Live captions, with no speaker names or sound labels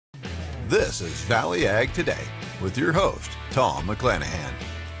This is Valley Ag Today with your host, Tom McClanahan.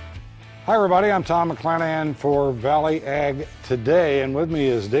 Hi everybody, I'm Tom McClanahan for Valley Ag Today, and with me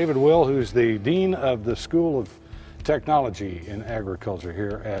is David Will, who's the Dean of the School of Technology in Agriculture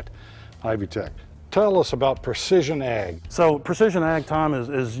here at Ivy Tech. Tell us about Precision Ag. So Precision Ag, Tom,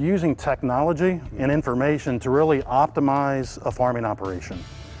 is using technology and information to really optimize a farming operation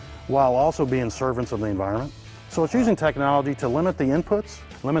while also being servants of the environment. So it's using technology to limit the inputs,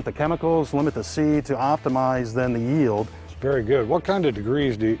 limit the chemicals, limit the seed to optimize then the yield. Very good. What kind of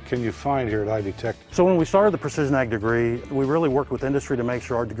degrees can you find here at Ivy Tech? So when we started the Precision Ag degree, we really worked with industry to make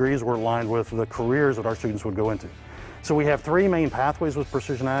sure our degrees were aligned with the careers that our students would go into. So we have three main pathways with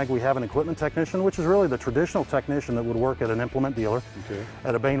Precision Ag. We have an equipment technician, which is really the traditional technician that would work at an implement dealer,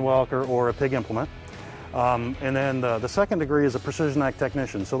 at a Bain Welker or a pig implement. And then the second degree is a Precision Ag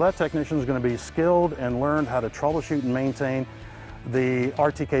technician. So that technician is going to be skilled and learned how to troubleshoot and maintain the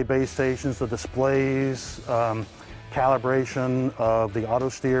RTK base stations, the displays, calibration of the auto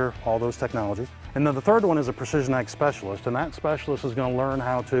steer, all those technologies. And then the third one is a Precision Ag specialist, and that specialist is going to learn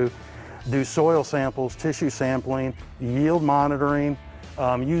how to do soil samples, tissue sampling, yield monitoring,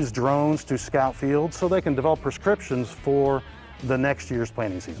 use drones to scout fields so they can develop prescriptions for the next year's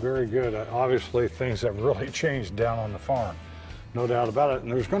planting season. Very good. Obviously things have really changed down on the farm, no doubt about it,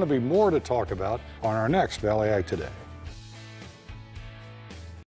 and there's going to be more to talk about on our next Valley Ag Today.